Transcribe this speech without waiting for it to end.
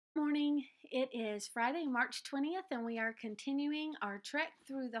morning. It is Friday, March 20th, and we are continuing our trek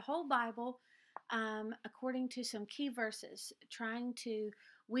through the whole Bible according to some key verses, trying to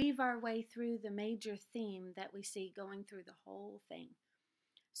weave our way through the major theme that we see going through the whole thing.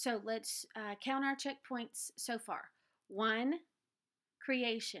 So let's count our checkpoints so far. 1,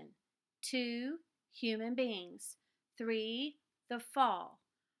 creation. 2, human beings. 3, the fall.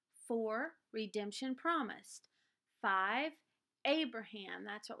 4, redemption promised. 5, Abraham,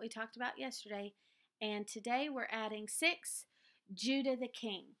 that's what we talked about yesterday. And today we're adding 6, Judah the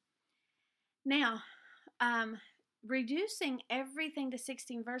king. Now, reducing everything to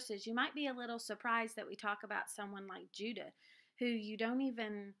 16 verses, you might be a little surprised that we talk about someone like Judah, who you don't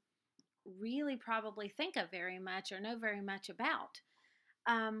even really probably think of very much or know very much about.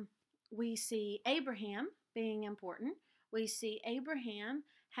 We see Abraham being important. We see Abraham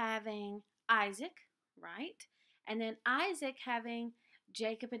having Isaac, right? And then Isaac having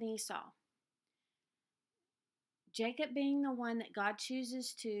Jacob and Esau. Jacob being the one that God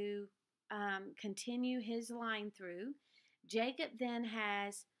chooses to continue his line through. Jacob then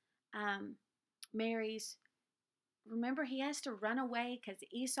has marries. Remember, he has to run away because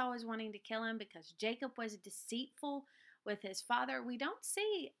Esau is wanting to kill him because Jacob was deceitful with his father. We don't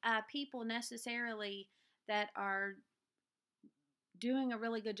see people necessarily that are doing a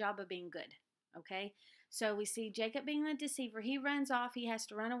really good job of being good, okay? So we see Jacob being the deceiver. He runs off. He has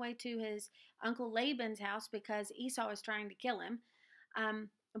to run away to his uncle Laban's house because Esau is trying to kill him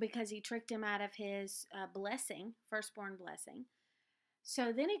because he tricked him out of his blessing, firstborn blessing.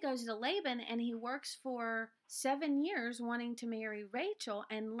 So then he goes to Laban and he works for 7 years wanting to marry Rachel,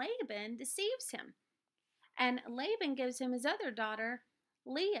 and Laban deceives him. And Laban gives him his other daughter,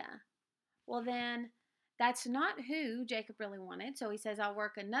 Leah. Well, then that's not who Jacob really wanted. So he says, I'll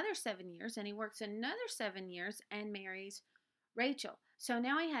work another 7 years. And he works another 7 years and marries Rachel. So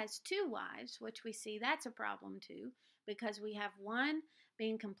now he has 2 wives, which we see that's a problem too, because we have one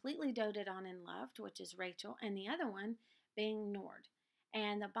being completely doted on and loved, which is Rachel, and the other one being ignored.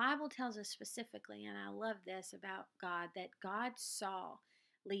 And the Bible tells us specifically, and I love this about God, that God saw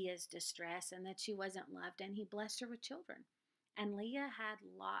Leah's distress and that she wasn't loved, and he blessed her with children. And Leah had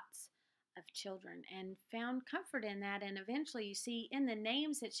lots of children and found comfort in that. And eventually you see in the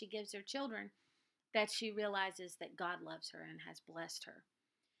names that she gives her children that she realizes that God loves her and has blessed her.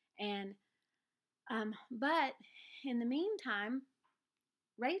 And but in the meantime,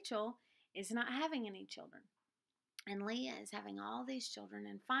 Rachel is not having any children, and Leah is having all these children.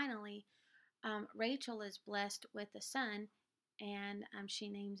 And finally, Rachel is blessed with a son, and she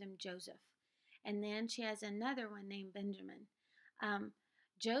names him Joseph. And then she has another one named Benjamin.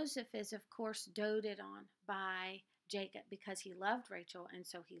 Joseph is, of course, doted on by Jacob because he loved Rachel, and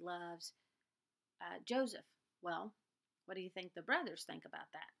so he loves Joseph. Well, what do you think the brothers think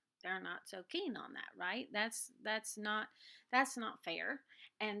about that? They're not so keen on that, right? That's not fair.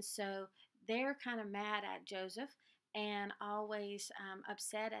 And so they're kind of mad at Joseph and always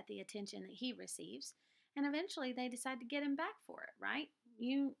upset at the attention that he receives. And eventually they decide to get him back for it, right?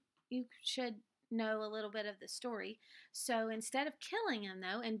 You should know a little bit of the story. So instead of killing him,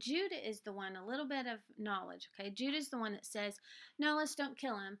 though, and Judah is the one, a little bit of knowledge, okay? Judah's the one that says, no, let's don't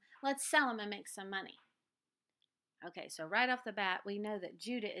kill him. Let's sell him and make some money. Okay, so right off the bat, we know that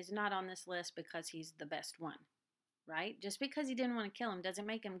Judah is not on this list because he's the best one, right? Just because he didn't want to kill him doesn't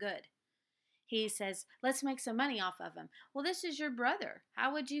make him good. He says, let's make some money off of him. Well, this is your brother.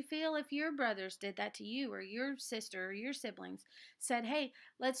 How would you feel if your brothers did that to you, or your sister or your siblings said, hey,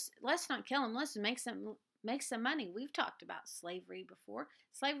 let's not kill him. Let's make some money. We've talked about slavery before.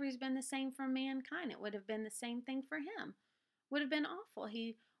 Slavery's been the same for mankind. It would have been the same thing for him. Would have been awful.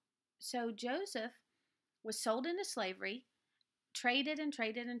 So Joseph was sold into slavery, traded and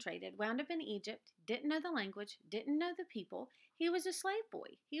traded and traded, wound up in Egypt, didn't know the language, didn't know the people. He was a slave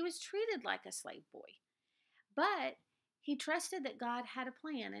boy. He was treated like a slave boy. But he trusted that God had a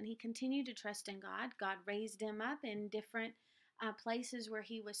plan, and he continued to trust in God. God raised him up in different places where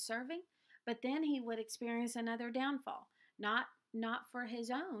he was serving, but then he would experience another downfall, not for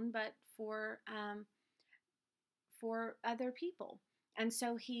his own, but for other people. And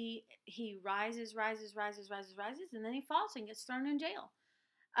so he rises, and then he falls and gets thrown in jail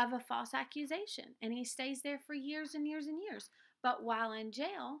of a false accusation. And he stays there for years and years and years. But while in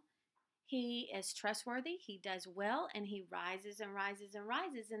jail, he is trustworthy, he does well, and he rises and rises and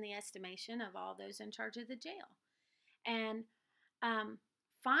rises in the estimation of all those in charge of the jail. And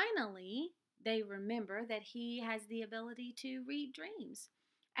finally, they remember that he has the ability to read dreams.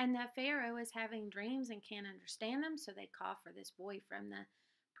 And the Pharaoh is having dreams and can't understand them, so they call for this boy from the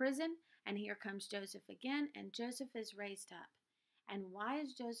prison. And here comes Joseph again, and Joseph is raised up. And why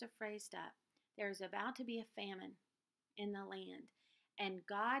is Joseph raised up? There's about to be a famine in the land. And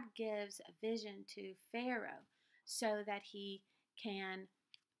God gives a vision to Pharaoh so that he can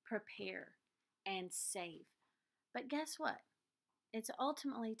prepare and save. But guess what? It's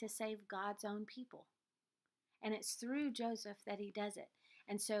ultimately to save God's own people. And it's through Joseph that he does it.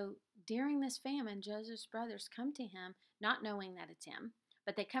 And so during this famine, Joseph's brothers come to him, not knowing that it's him,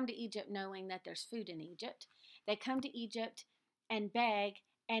 but they come to Egypt knowing that there's food in Egypt. They come to Egypt and beg,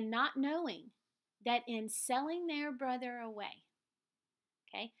 and not knowing that in selling their brother away,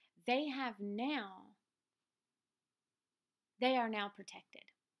 okay, they are now protected.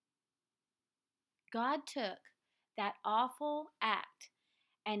 God took that awful act,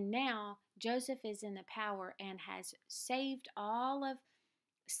 and now Joseph is in the power and has saved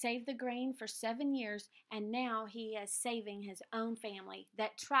the grain for 7 years, and now he is saving his own family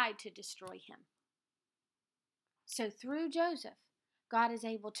that tried to destroy him. So through Joseph, God is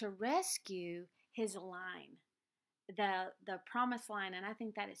able to rescue his line, the promised line, and I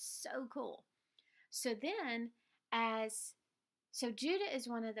think that is so cool. So then, Judah is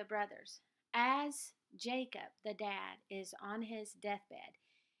one of the brothers. As Jacob, the dad, is on his deathbed,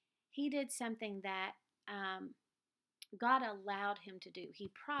 he did something that God allowed him to do.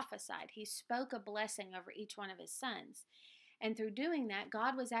 He prophesied. He spoke a blessing over each one of his sons. And through doing that,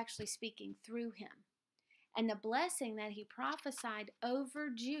 God was actually speaking through him. And the blessing that he prophesied over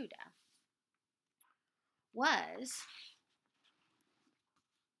Judah was,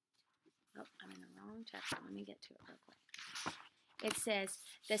 I'm in the wrong chapter. Let me get to it real quick. It says,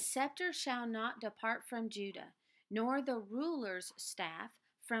 "The scepter shall not depart from Judah, nor the ruler's staff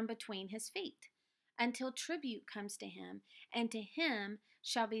from between his feet, until tribute comes to him, and to him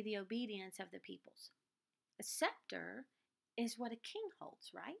shall be the obedience of the peoples." A scepter is what a king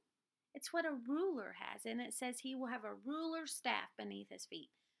holds, right? It's what a ruler has, and it says he will have a ruler's staff beneath his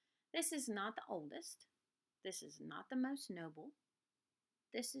feet. This is not the oldest. This is not the most noble.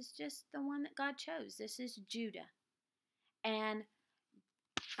 This is just the one that God chose. This is Judah. And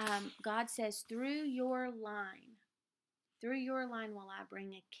God says, through your line will I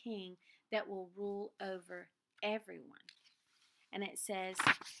bring a king that will rule over everyone. And it says,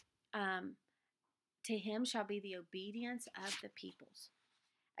 to him shall be the obedience of the peoples.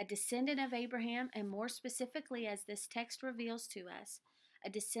 A descendant of Abraham, and more specifically, as this text reveals to us, a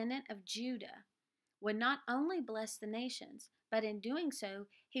descendant of Judah, would not only bless the nations, but in doing so,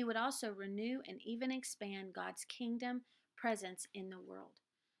 he would also renew and even expand God's kingdom presence in the world.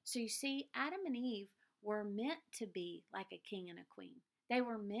 So you see, Adam and Eve were meant to be like a king and a queen. They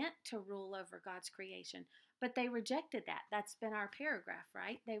were meant to rule over God's creation, but they rejected that. That's been our paragraph,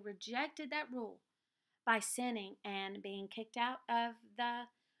 right? They rejected that rule by sinning and being kicked out of the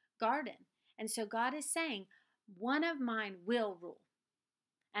garden. And so God is saying, one of mine will rule.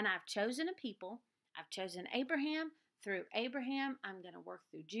 And I've chosen a people. I've chosen Abraham. Through Abraham, I'm going to work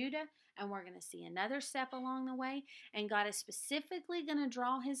through Judah, and we're going to see another step along the way. And God is specifically going to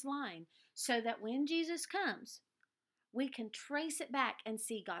draw his line so that when Jesus comes, we can trace it back and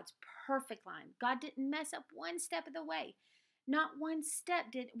see God's perfect line. God didn't mess up one step of the way. Not one step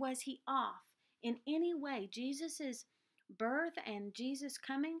was he off in any way. Jesus' birth and Jesus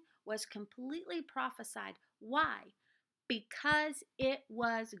coming was completely prophesied. Why? Because it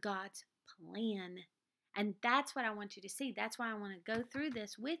was God's plan. And that's what I want you to see. That's why I want to go through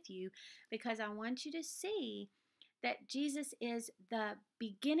this with you, because I want you to see that Jesus is the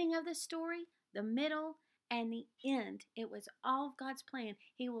beginning of the story, the middle, and the end. It was all of God's plan.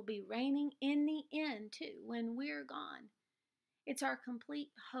 He will be reigning in the end too, when we're gone. It's our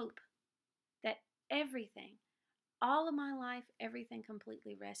complete hope that everything, all of my life, everything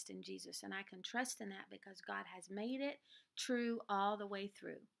completely rests in Jesus. And I can trust in that because God has made it true all the way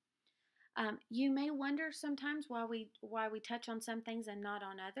through. You may wonder sometimes why we touch on some things and not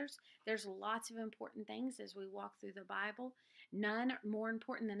on others. There's lots of important things as we walk through the Bible. None are more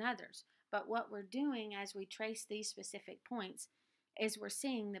important than others. But what we're doing as we trace these specific points is we're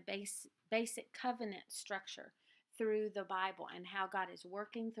seeing the basic covenant structure through the Bible and how God is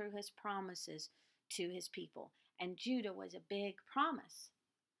working through his promises to his people. And Judah was a big promise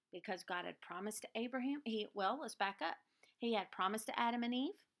because God had promised to Abraham. Let's back up. He had promised to Adam and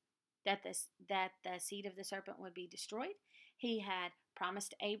Eve that the seed of the serpent would be destroyed. He had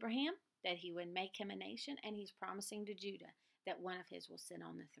promised to Abraham that he would make him a nation, and he's promising to Judah that one of his will sit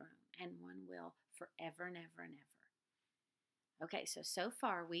on the throne, and one will forever and ever and ever. Okay, so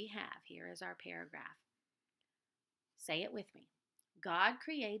far we have, here is our paragraph. Say it with me. God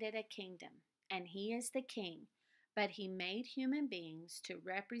created a kingdom, and he is the king, but he made human beings to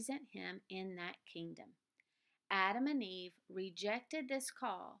represent him in that kingdom. Adam and Eve rejected this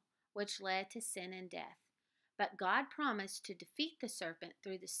call, which led to sin and death. But God promised to defeat the serpent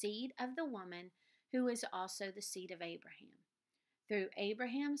through the seed of the woman, who is also the seed of Abraham. Through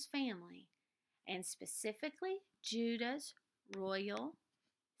Abraham's family, and specifically Judah's royal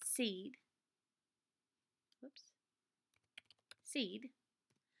seed, seed,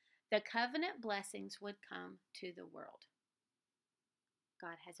 the covenant blessings would come to the world.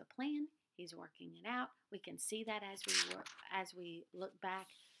 God has a plan. He's working it out. We can see that as we look back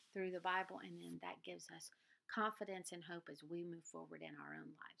through the Bible, and then that gives us confidence and hope as we move forward in our own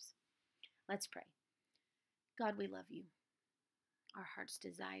lives. Let's pray. God, we love you. Our hearts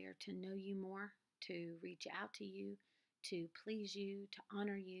desire to know you more, to reach out to you, to please you, to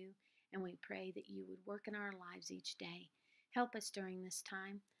honor you, and we pray that you would work in our lives each day. Help us during this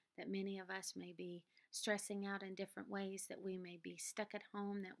time that many of us may be stressing out in different ways, that we may be stuck at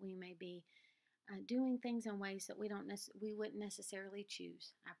home, that we may be doing things in ways that we wouldn't necessarily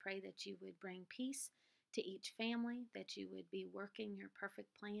choose. I pray that you would bring peace to each family, that you would be working your perfect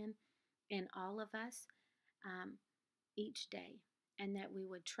plan in all of us each day, and that we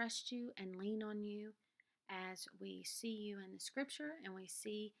would trust you and lean on you as we see you in the scripture and we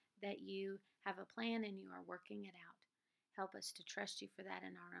see that you have a plan and you are working it out. Help us to trust you for that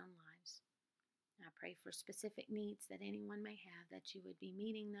in our own lives. I pray for specific needs that anyone may have, that you would be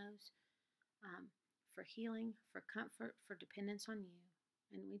meeting those, for healing, for comfort, for dependence on you.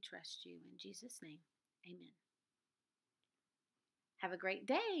 And we trust you in Jesus' name. Amen. Have a great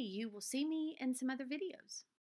day. You will see me in some other videos.